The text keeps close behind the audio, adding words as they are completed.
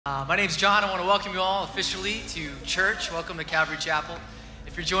My name's John. I want to welcome you all officially to church. Welcome to Calvary Chapel.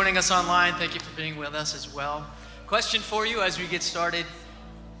 If you're joining us online, thank you for being with us as well. Question for you as we get started.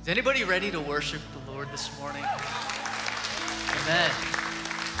 Is anybody ready to worship the Lord this morning? Amen.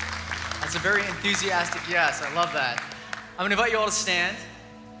 That's a very enthusiastic yes. I love that. I'm going to invite you all to stand.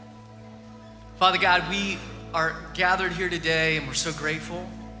 Father God, we are gathered here today and we're so grateful.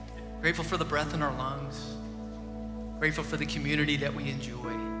 Grateful for the breath in our lungs. Grateful for the community that we enjoy.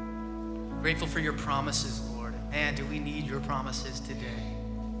 Grateful for your promises, Lord. Man, do we need your promises today.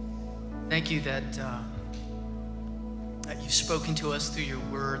 Thank you that you've spoken to us through your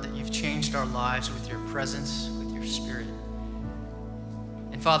word, that you've changed our lives with your presence, with your spirit.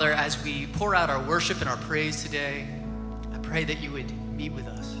 And Father, as we pour out our worship and our praise today, I pray that you would meet with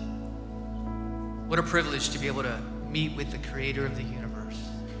us. What a privilege to be able to meet with the creator of the universe,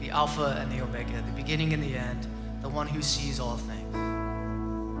 the Alpha and the Omega, the beginning and the end, the one who sees all things.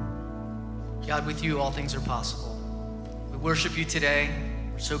 God, with you, all things are possible. We worship you today.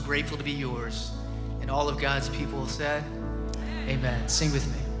 We're so grateful to be yours. And all of God's people said, amen. Sing with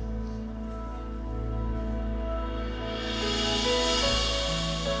me.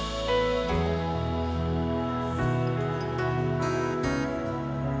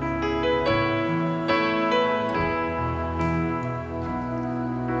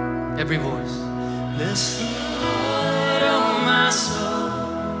 Every voice. Bless the Lord, oh my soul.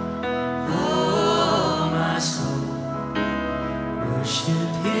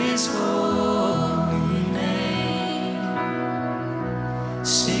 Worship his holy name.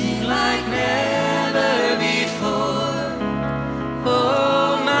 Sing like never before.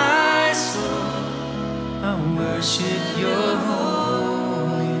 Oh, my soul, I worship your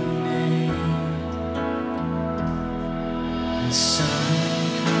holy name. The sun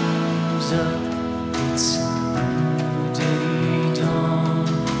comes up, it's a new day dawn.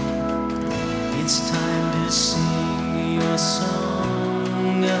 It's time to sing your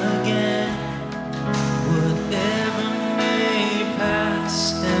song again. Whatever may pass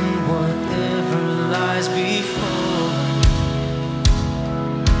and whatever lies before,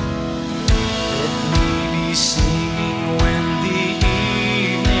 let me be singing when the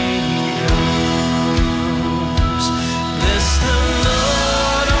evening comes. Bless the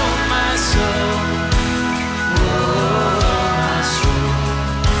Lord, oh my soul, oh my soul.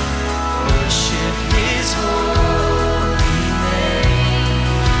 Worship his holy name.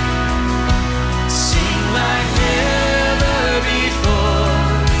 Sing like never before.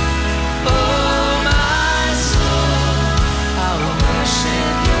 Oh my soul, I'll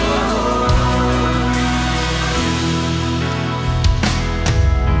worship your holy name.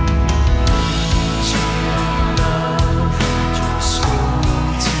 Your love just flow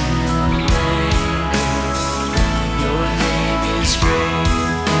to reign. Your name is great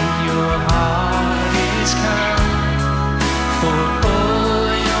and your heart is kind. For all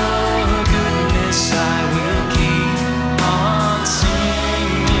your goodness I will keep on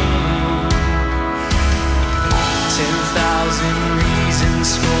singing. 10,000 reasons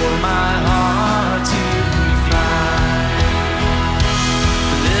for my heart to find.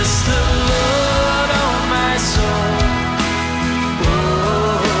 Bless the Lord, oh my soul,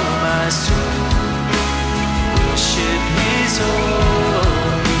 oh my soul. Worship his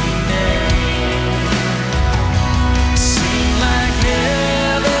holy name. Sing like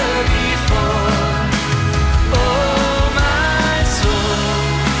never before. Oh my soul,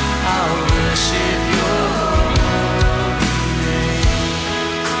 I'll worship your holy name.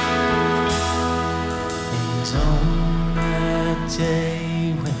 And on that day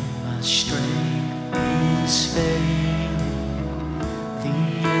when my strength is failing, the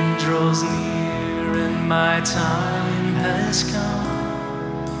end draws near and my time has come.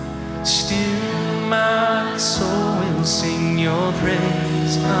 Still my soul will sing your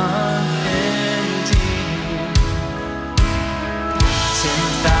praise unending.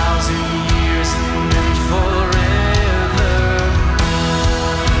 10,000 years and then forevermore.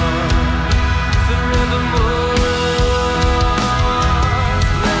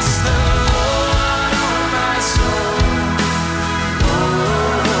 Bless the Lord, oh my soul,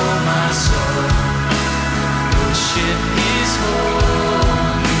 oh my soul. Worship his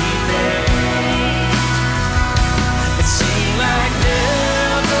holy name. And sing like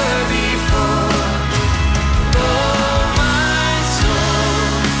never before.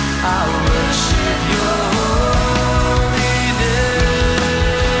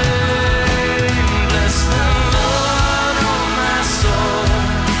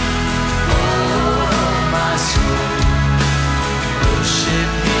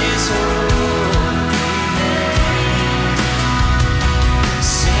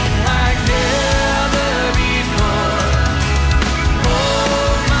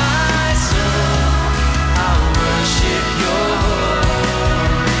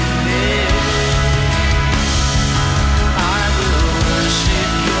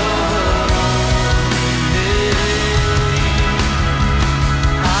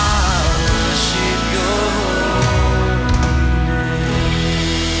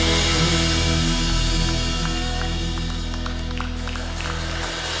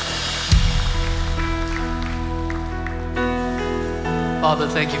 Father,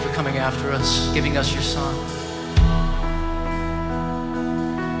 thank you for coming after us, giving us your Son.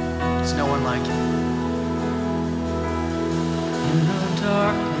 There's no one like you. In the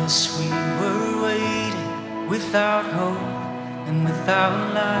darkness we were waiting, without hope and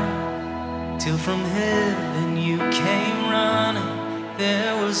without light, till from heaven you came running.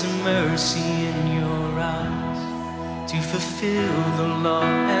 There was a mercy in your eyes, to fulfill the law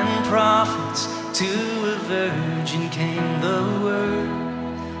and prophets. To a virgin came the word,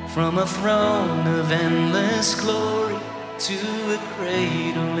 from a throne of endless glory to a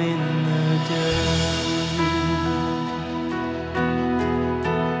cradle in the dirt.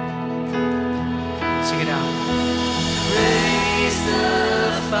 Sing it out. Praise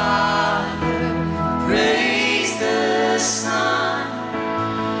the Father, praise the Son,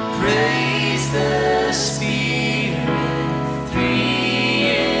 praise the Spirit, three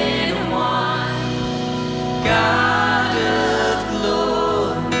in one, God of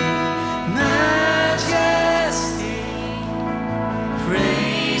glory, majesty,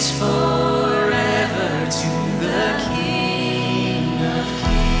 praise forever to the King of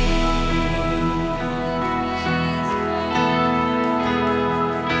Kings.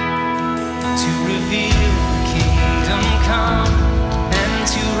 To reveal the kingdom come, and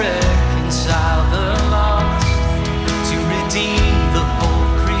to reconcile the lost, to redeem the whole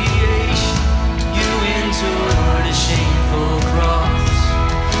creation, you endured a shameful cross.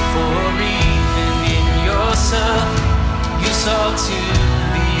 For even in yourself, you saw to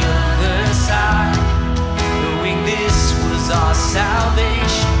the other side, knowing this was our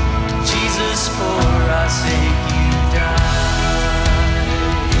salvation. Jesus, for our sake you died.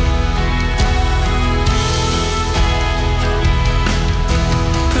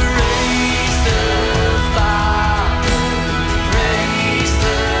 Praise the Father, praise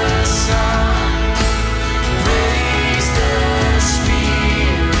the Son, praise the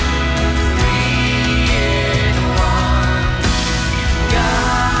Spirit, three in one,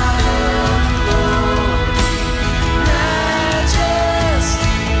 God of glory, majesty,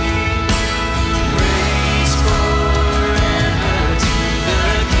 praise forever to the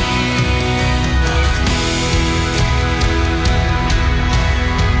King of Kings.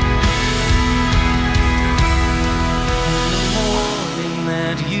 In the morning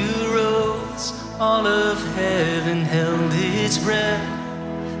that you rose, all of heaven held its breath,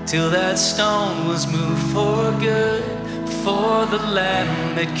 till that stone was moved for good, for the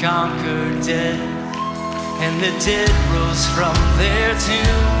Lamb that conquered death. And the dead rose from their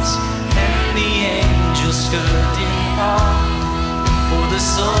tombs, and the angels stood in awe, for the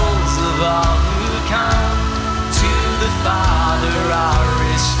souls of all who come to the Father are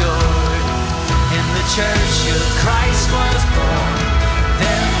restored. And the church of Christ was born,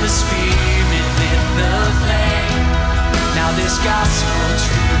 then the Spirit lit the flame. Now this gospel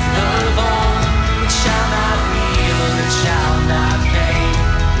truth of old, it shall not kneel, it shall not fade.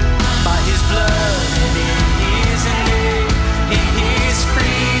 By his blood and in his name, in his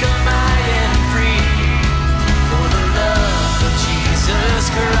freedom I am free. For the love of Jesus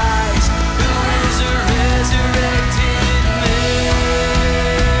Christ, who is a resurrected man.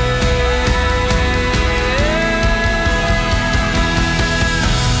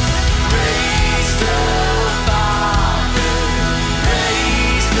 Praise the Father,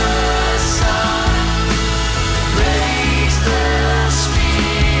 praise the Son, praise the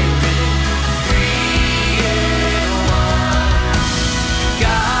Spirit, three in one,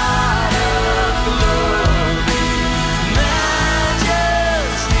 God of glory, majesty,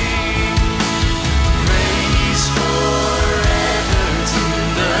 praise forever to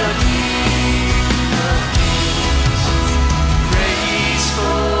the King of Kings, praise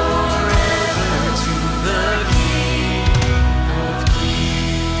forever to the King of Kings.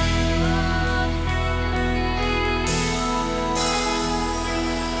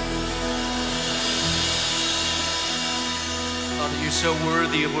 Father, you're so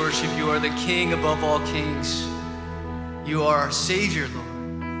worthy of worship. You are the King above all kings. You are our Savior, Lord.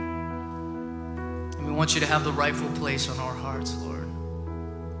 And we want you to have the rightful place on our hearts, Lord.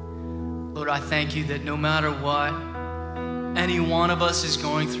 Lord, I thank you that no matter what any one of us is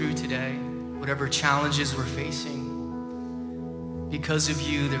going through today, whatever challenges we're facing, because of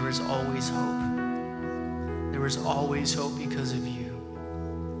you, there is always hope. There is always hope because of you.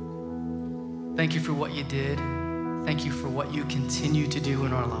 Thank you for what you did. Thank you for what you continue to do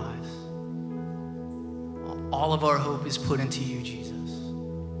in our lives. All of our hope is put into you, Jesus.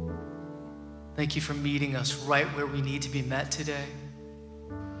 Thank you for meeting us right where we need to be met today.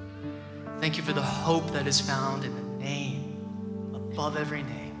 Thank you for the hope that is found in the name, above every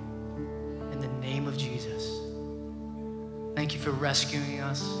name, in the name of Jesus. Thank you for rescuing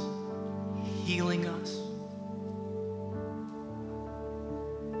us, healing us,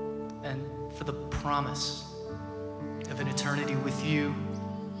 and for the promise of an eternity with you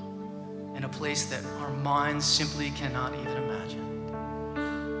in a place that our minds simply cannot even imagine.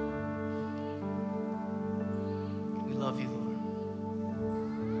 We love you, Lord.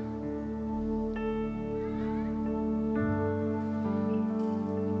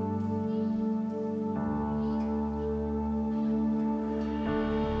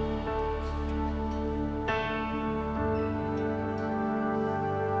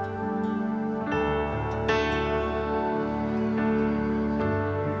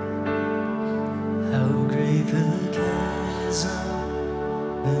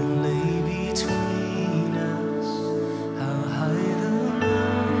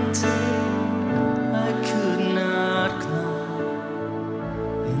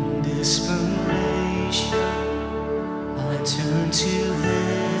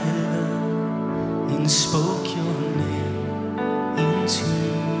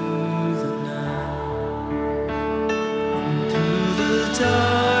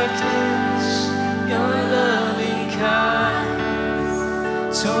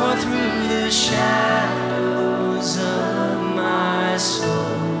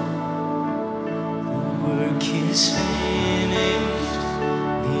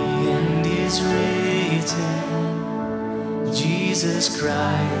 Jesus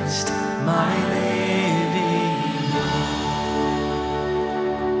Christ, my living Lord.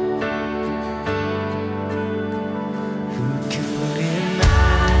 Who could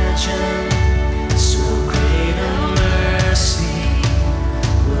imagine so great a mercy?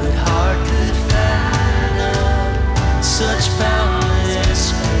 What heart could fathom such boundless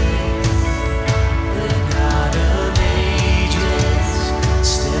faith? The God of ages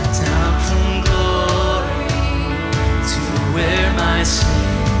stepped down from glory to wear my sin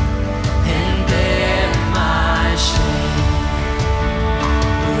and bear my shame.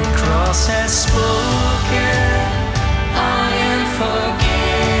 The cross has spoken, I am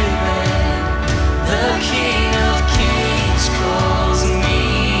forgiven. The King of Kings calls me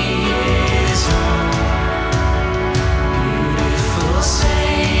his own. Beautiful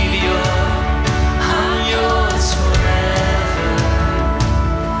Savior, I'm yours forever.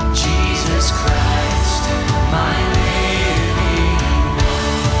 Jesus Christ, my living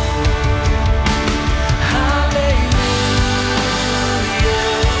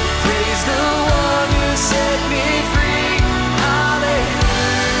Hallelujah. Praise the one who set me free. Hallelujah.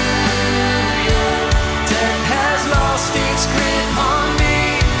 Death has lost its grip on me.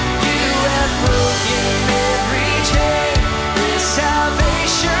 You have broken every chain. There's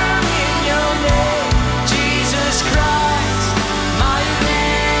salvation in your name. Jesus Christ, my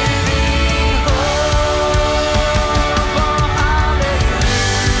living hope. Oh, hallelujah.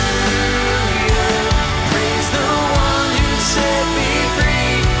 Praise the one who set me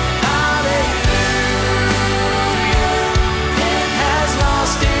free. Hallelujah. Death has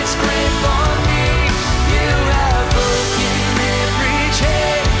lost its grip on me. You have broken every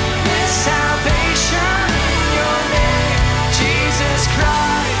chain. There's salvation in your name. Jesus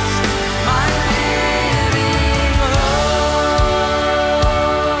Christ, my living hope.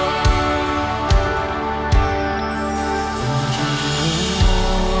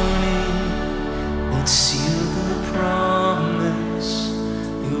 Morning, let's seal the promise.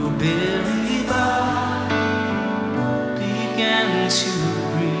 Your very body began to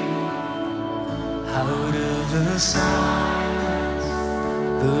breathe. Out of the silence,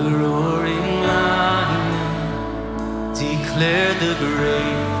 the roaring lion declared the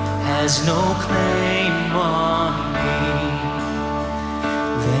grave has no claim on me.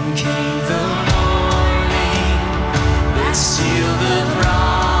 Then came the morning, let's seal the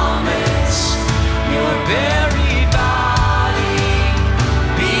promise. Your buried body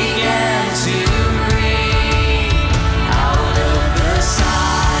began to breathe. Out of the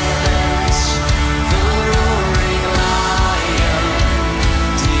silence, the roaring lion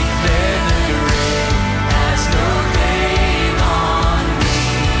declared the grave has no claim on me.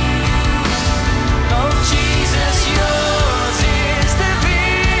 Oh Jesus, yours is the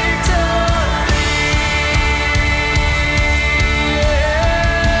victory.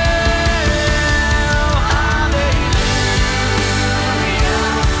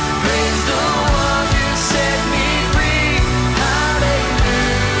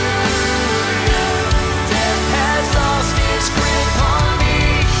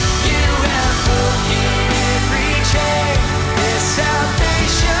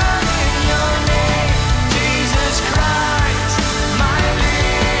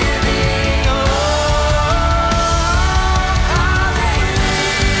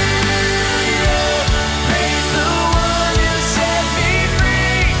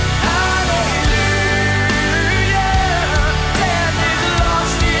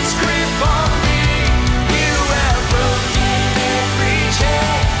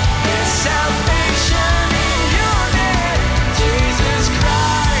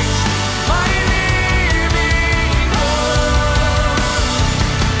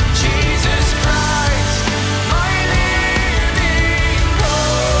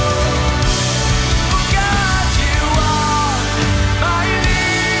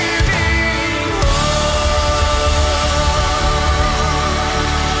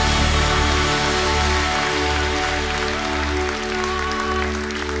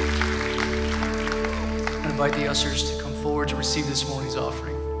 ushers to come forward to receive this morning's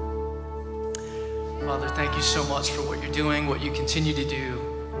offering. Father, thank you so much for what you're doing, what you continue to do.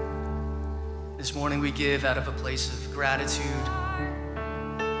 This morning we give out of a place of gratitude,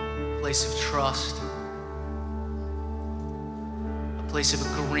 a place of trust, a place of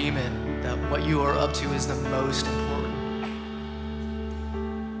agreement that what you are up to is the most important.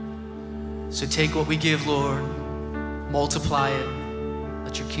 So take what we give, Lord, multiply it,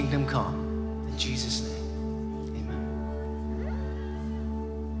 let your kingdom come. In Jesus' name.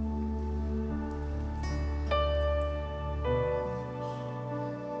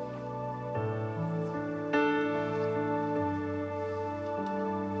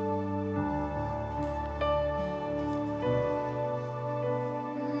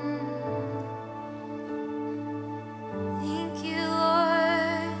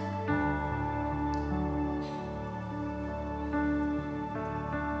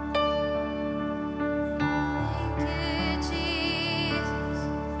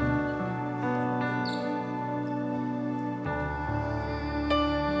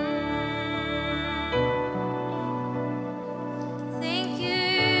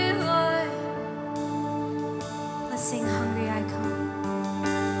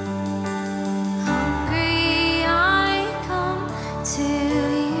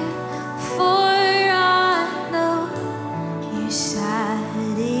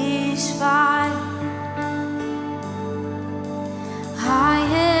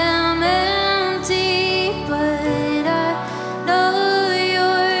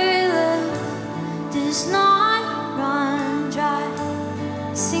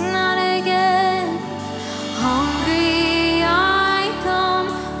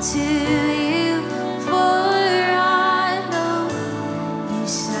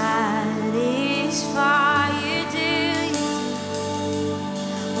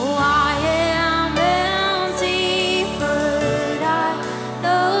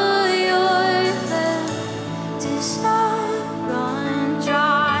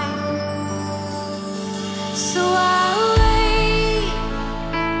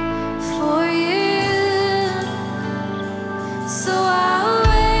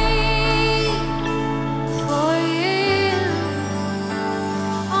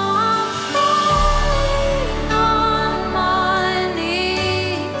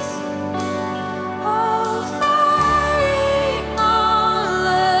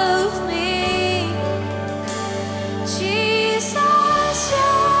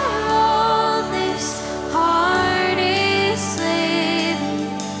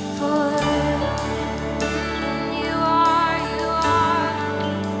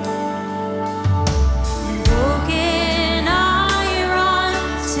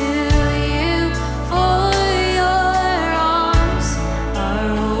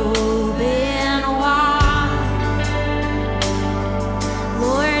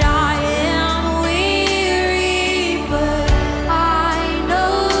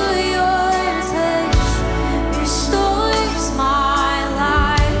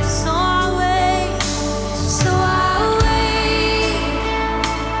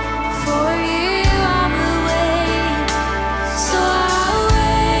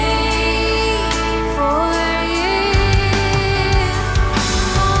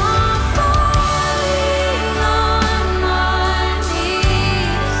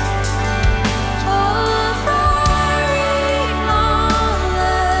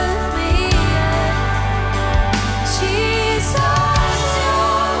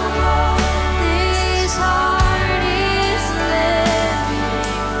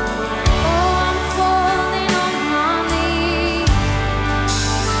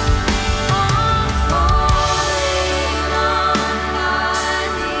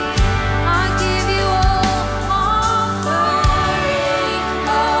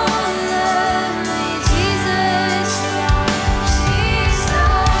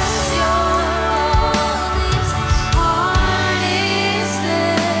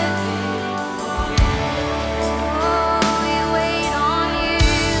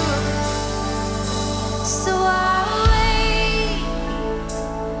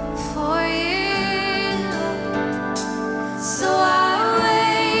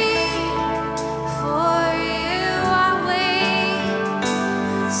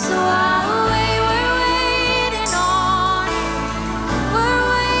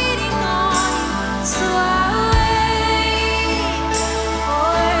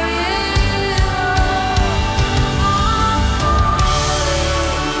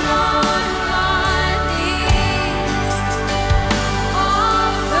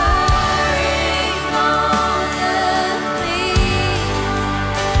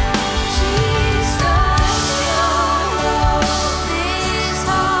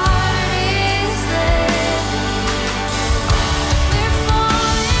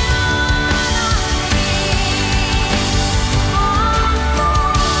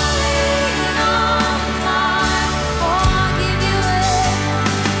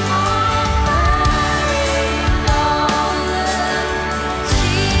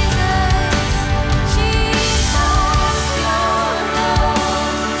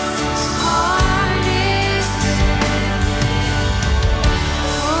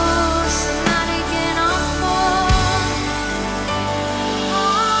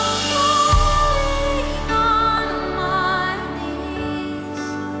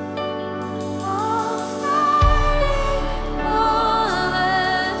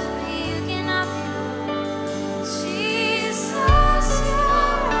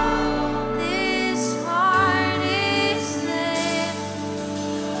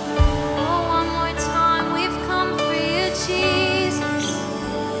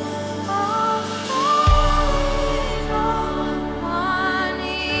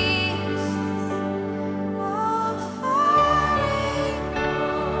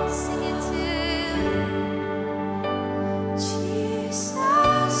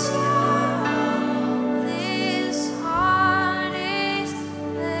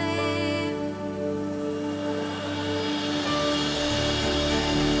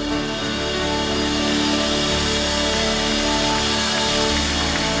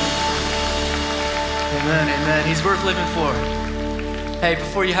 man. He's worth living for. Hey,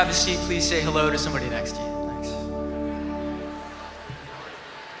 before you have a seat, please say hello to somebody next to you.